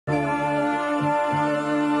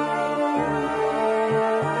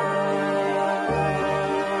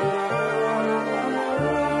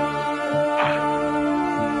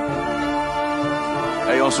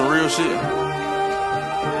On some real shit,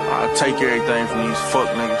 I'll take everything from these fuck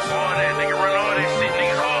niggas. All that nigga, run all that shit,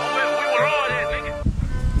 nigga. We want all that, nigga.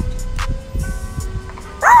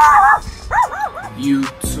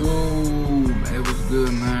 YouTube, hey, what's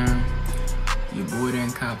good, man? Your boy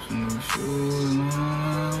done copped some new shoes,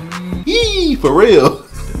 man. Yee, for real.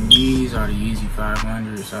 These are the Yeezy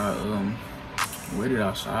 500’s. I waited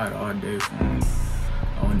outside all day for them.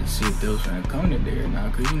 I wanted to see if they was gonna come today or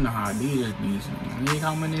not, cause you know how Adidas be. They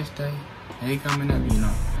coming this day, they coming up, you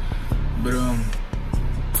know.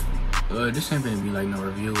 But this ain't gonna be like no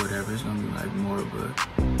review or whatever. It's gonna be like more of a,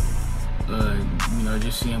 you know,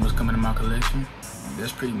 just seeing what's coming in my collection.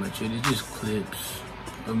 That's pretty much it. It's just clips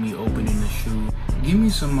of me opening the shoe. Give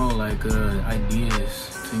me some more like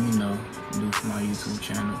ideas to, you know, do for my YouTube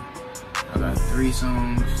channel. I got three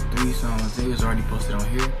songs. They was already posted on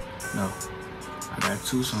here. No, I got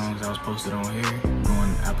 2 songs that was posted on here. Go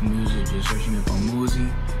on Apple Music, just searching it on YEEZY,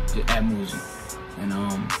 just at YEEZY. And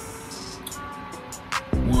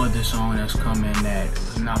one other song that's coming that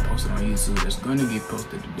was not posted on YouTube that's gonna get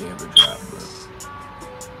posted the day of the drop. But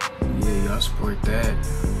yeah, y'all support that.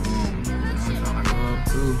 I'm trying to go up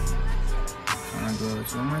too.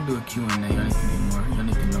 So I might do a Q&A. Y'all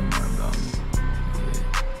need to know more about me.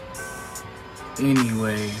 Yeah.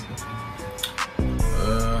 Anyway,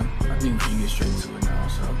 I think we can get straight to it now.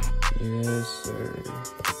 So yes, sir.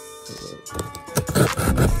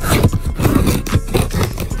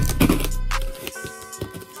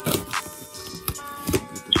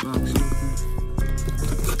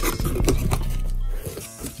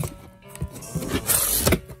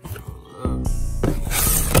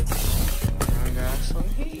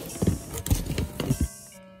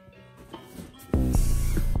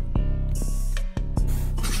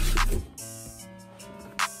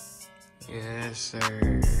 Yes,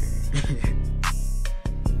 sir. Yeah,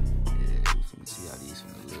 we finna see how these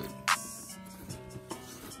finna look.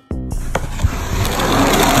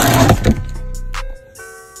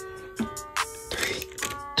 Three,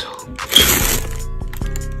 two.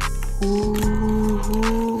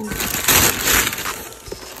 Ooh.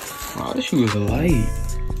 Wow, this shoe is light.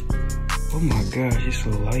 Oh my gosh, it's so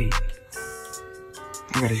light.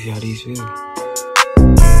 I gotta see how these feel.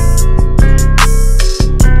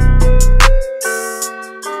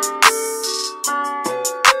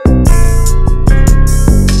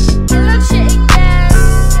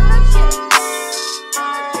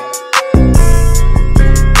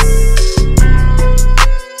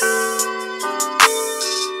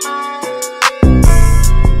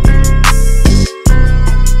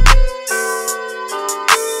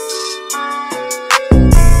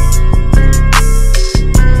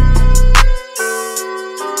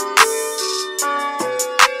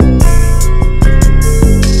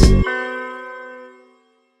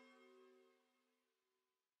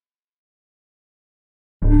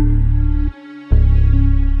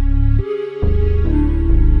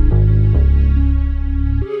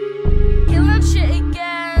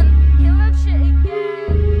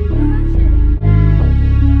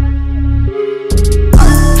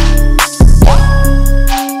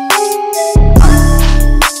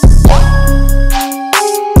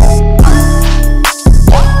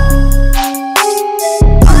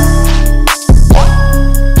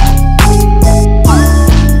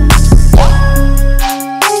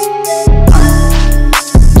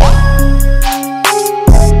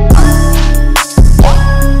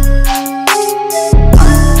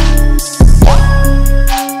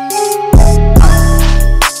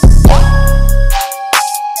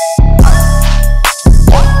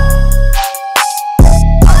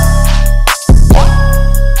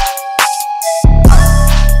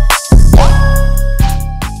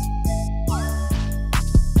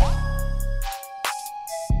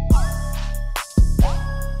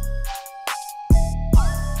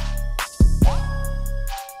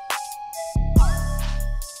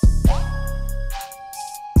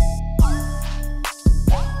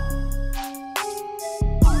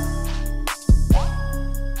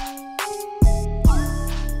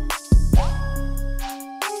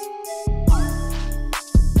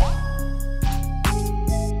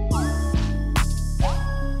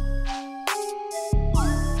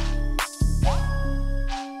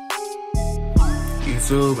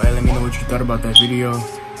 YouTube, hey, let me know what you thought about that video.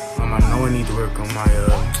 I know I need to work on my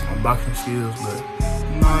unboxing skills, but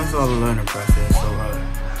you know, it's all a learning process. So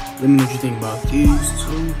let me know what you think about these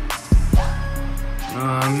 2.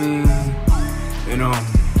 I mean, you know,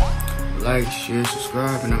 like, share,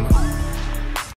 subscribe, and I'm out.